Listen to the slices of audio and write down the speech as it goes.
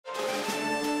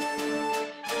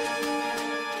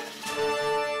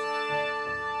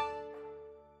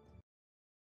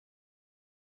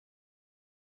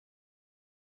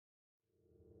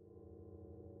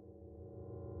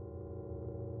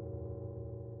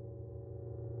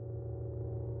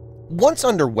Once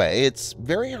underway, it's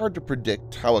very hard to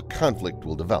predict how a conflict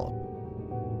will develop.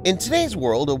 In today's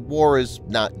world, a war is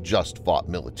not just fought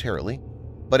militarily,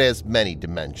 but has many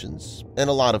dimensions and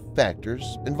a lot of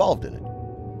factors involved in it.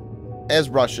 As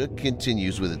Russia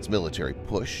continues with its military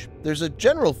push, there's a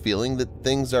general feeling that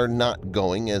things are not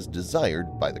going as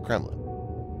desired by the Kremlin.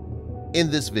 In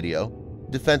this video,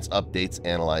 Defense Updates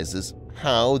analyzes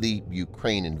how the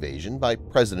Ukraine invasion by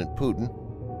President Putin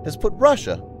has put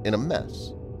Russia in a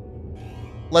mess.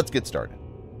 Let's get started.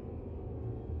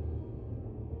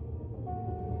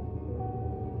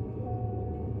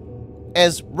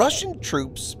 As Russian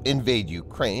troops invade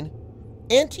Ukraine,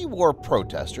 anti-war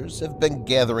protesters have been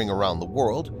gathering around the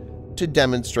world to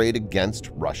demonstrate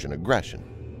against Russian aggression.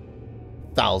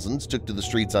 Thousands took to the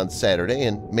streets on Saturday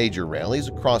in major rallies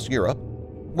across Europe,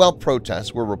 while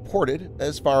protests were reported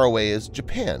as far away as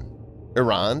Japan,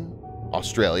 Iran,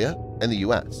 Australia, and the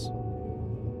US.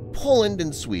 Poland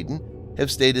and Sweden have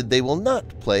stated they will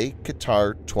not play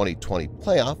Qatar 2020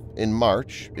 playoff in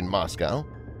March in Moscow.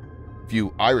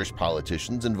 Few Irish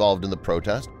politicians involved in the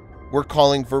protest were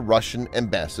calling for Russian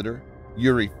ambassador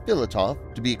Yuri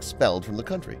Filatov to be expelled from the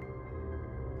country.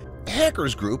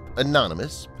 Hackers group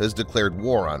Anonymous has declared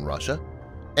war on Russia,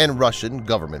 and Russian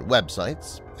government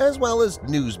websites, as well as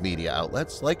news media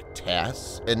outlets like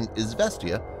TASS and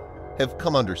Izvestia, have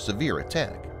come under severe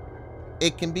attack.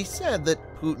 It can be said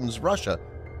that Putin's Russia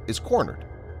is cornered.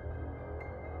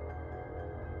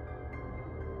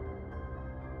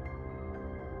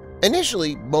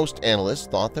 Initially, most analysts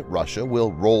thought that Russia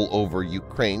will roll over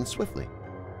Ukraine swiftly.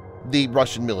 The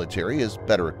Russian military is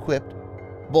better equipped,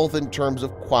 both in terms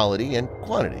of quality and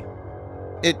quantity.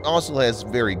 It also has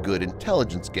very good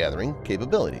intelligence-gathering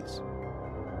capabilities.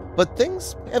 But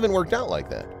things haven't worked out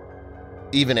like that.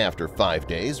 Even after 5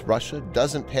 days, Russia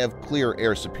doesn't have clear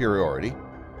air superiority,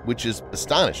 which is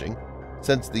astonishing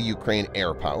since the Ukraine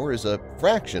air power is a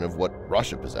fraction of what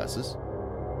Russia possesses.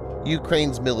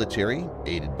 Ukraine's military,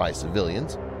 aided by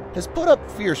civilians, has put up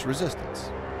fierce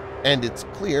resistance, and it's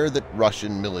clear that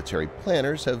Russian military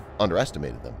planners have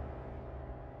underestimated them.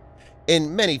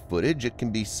 In many footage, it can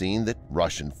be seen that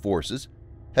Russian forces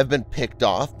have been picked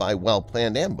off by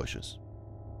well-planned ambushes.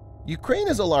 Ukraine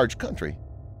is a large country,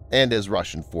 and as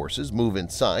Russian forces move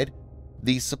inside,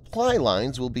 the supply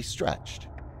lines will be stretched,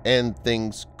 and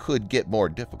things could get more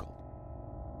difficult.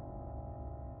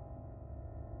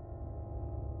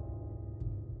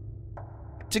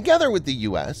 Together with the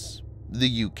US,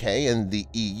 the UK, and the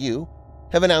EU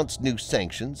have announced new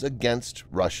sanctions against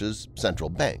Russia's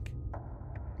central bank.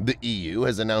 The EU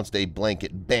has announced a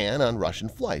blanket ban on Russian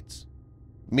flights,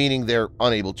 meaning they're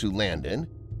unable to land in,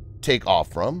 take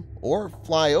off from, or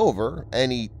fly over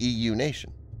any EU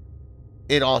nation.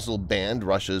 It also banned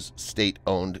Russia's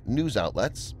state-owned news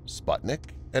outlets, Sputnik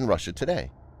and Russia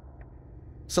Today.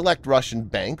 Select Russian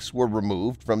banks were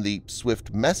removed from the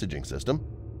SWIFT messaging system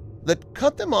that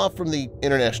cut them off from the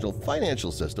international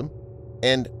financial system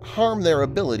and harm their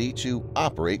ability to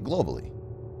operate globally.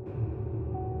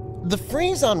 The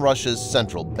freeze on Russia's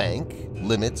central bank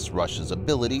limits Russia's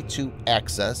ability to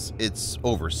access its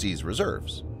overseas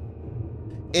reserves.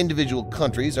 Individual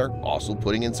countries are also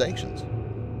putting in sanctions.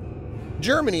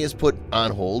 Germany has put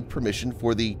on hold permission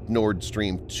for the Nord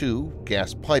Stream 2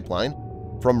 gas pipeline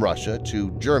from Russia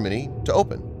to Germany to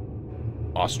open.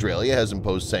 Australia has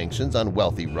imposed sanctions on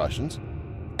wealthy Russians,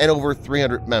 and over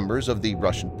 300 members of the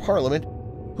Russian parliament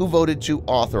who voted to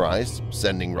authorize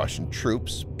sending Russian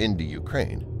troops into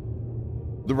Ukraine.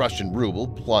 The Russian ruble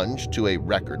plunged to a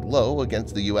record low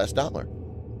against the US dollar.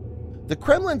 The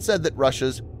Kremlin said that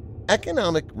Russia's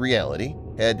economic reality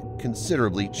had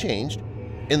considerably changed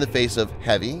in the face of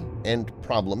heavy and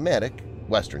problematic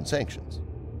Western sanctions.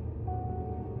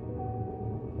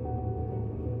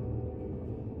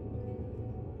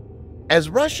 As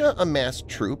Russia amassed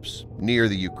troops near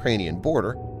the Ukrainian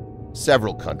border,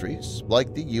 several countries,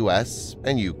 like the US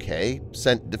and UK,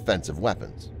 sent defensive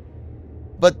weapons.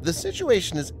 But the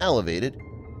situation is elevated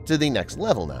to the next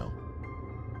level now.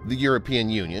 The European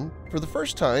Union, for the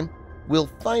first time, will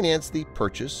finance the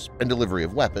purchase and delivery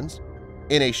of weapons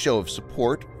in a show of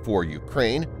support for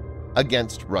Ukraine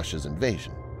against Russia's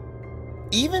invasion.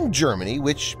 Even Germany,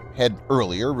 which had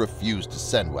earlier refused to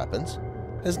send weapons,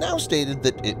 has now stated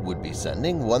that it would be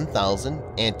sending 1,000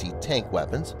 anti-tank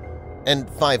weapons and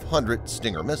 500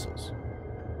 Stinger missiles.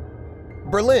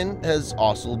 Berlin has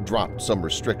also dropped some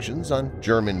restrictions on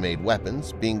German-made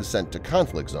weapons being sent to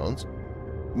conflict zones,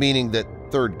 meaning that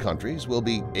third countries will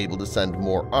be able to send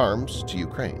more arms to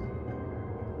Ukraine.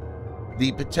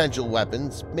 The potential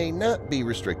weapons may not be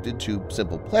restricted to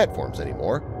simple platforms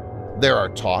anymore. There are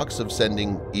talks of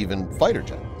sending even fighter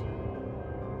jets.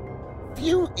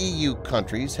 Few EU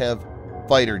countries have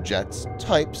fighter jets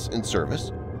types in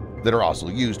service that are also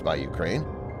used by Ukraine.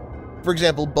 For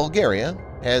example, Bulgaria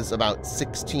has about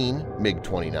 16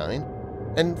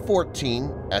 MiG-29 and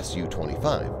 14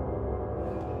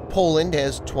 Su-25. Poland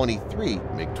has 23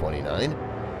 MiG-29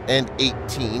 and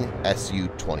 18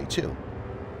 Su-22.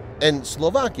 And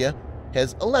Slovakia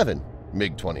has 11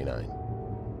 MiG-29.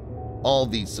 All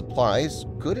these supplies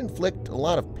could inflict a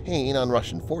lot of pain on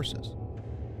Russian forces.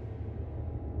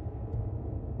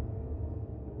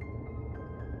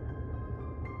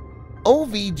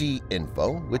 OVD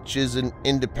Info, which is an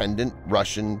independent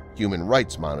Russian human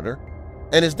rights monitor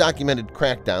and has documented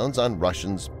crackdowns on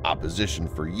Russians' opposition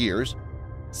for years,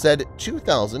 said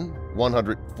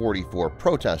 2,144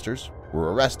 protesters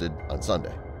were arrested on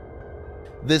Sunday.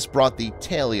 This brought the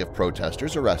tally of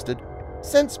protesters arrested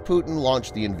since Putin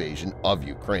launched the invasion of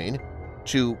Ukraine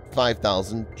to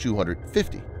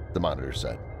 5,250, the monitor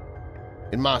said.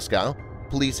 In Moscow,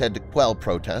 police had to quell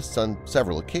protests on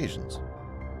several occasions.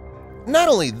 Not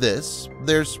only this,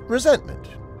 there's resentment,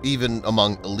 even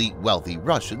among elite wealthy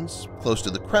Russians close to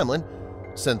the Kremlin,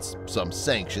 since some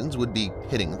sanctions would be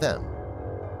hitting them.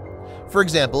 For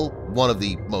example, one of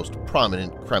the most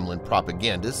prominent Kremlin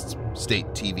propagandists, state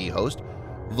TV host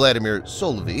Vladimir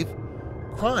Solovyov,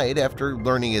 cried after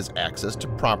learning his access to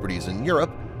properties in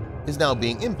Europe is now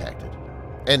being impacted,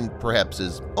 and perhaps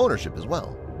his ownership as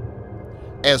well.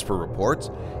 As per reports,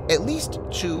 at least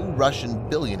 2 Russian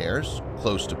billionaires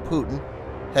close to Putin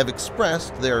have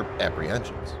expressed their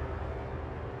apprehensions.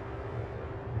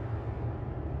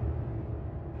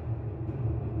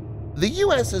 The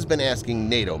U.S. has been asking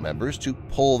NATO members to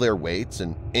pull their weights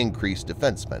and increase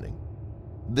defense spending.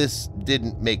 This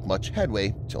didn't make much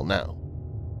headway till now.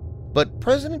 But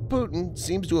President Putin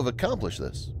seems to have accomplished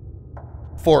this.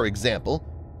 For example,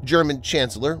 German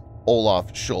Chancellor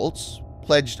Olaf Scholz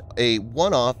pledged a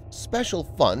one-off special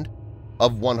fund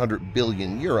of 100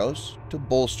 billion euros to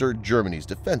bolster Germany's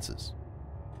defenses,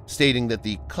 stating that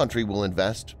the country will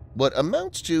invest what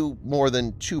amounts to more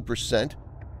than 2%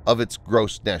 of its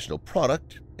gross national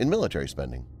product in military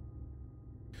spending.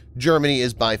 Germany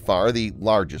is by far the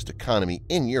largest economy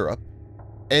in Europe,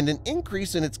 and an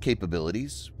increase in its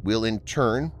capabilities will in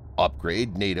turn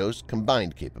upgrade NATO's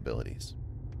combined capabilities.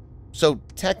 So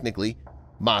technically,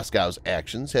 Moscow's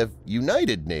actions have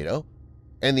united NATO,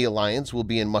 and the alliance will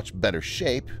be in much better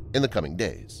shape in the coming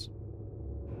days.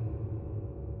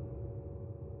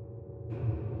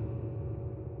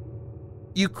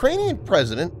 Ukrainian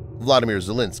President Vladimir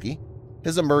Zelensky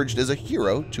has emerged as a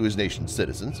hero to his nation's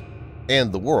citizens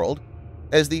and the world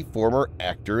as the former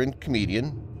actor and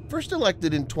comedian, first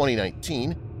elected in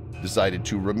 2019, decided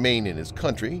to remain in his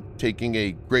country, taking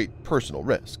a great personal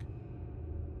risk.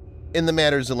 In the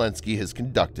manner Zelensky has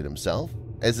conducted himself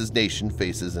as his nation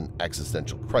faces an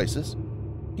existential crisis,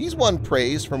 he's won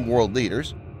praise from world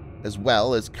leaders as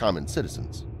well as common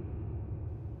citizens.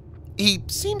 He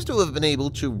seems to have been able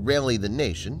to rally the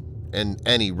nation, and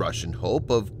any Russian hope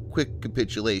of quick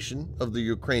capitulation of the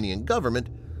Ukrainian government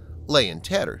lay in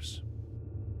tatters.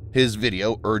 His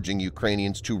video urging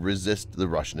Ukrainians to resist the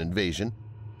Russian invasion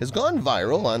has gone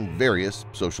viral on various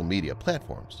social media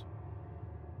platforms.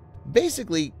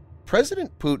 Basically,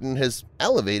 President Putin has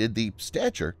elevated the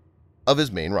stature of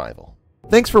his main rival.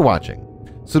 Thanks for watching.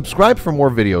 Subscribe for more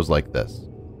videos like this.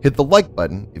 Hit the like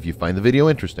button if you find the video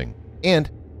interesting, and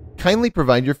kindly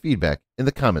provide your feedback in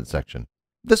the comment section.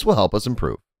 This will help us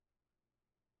improve.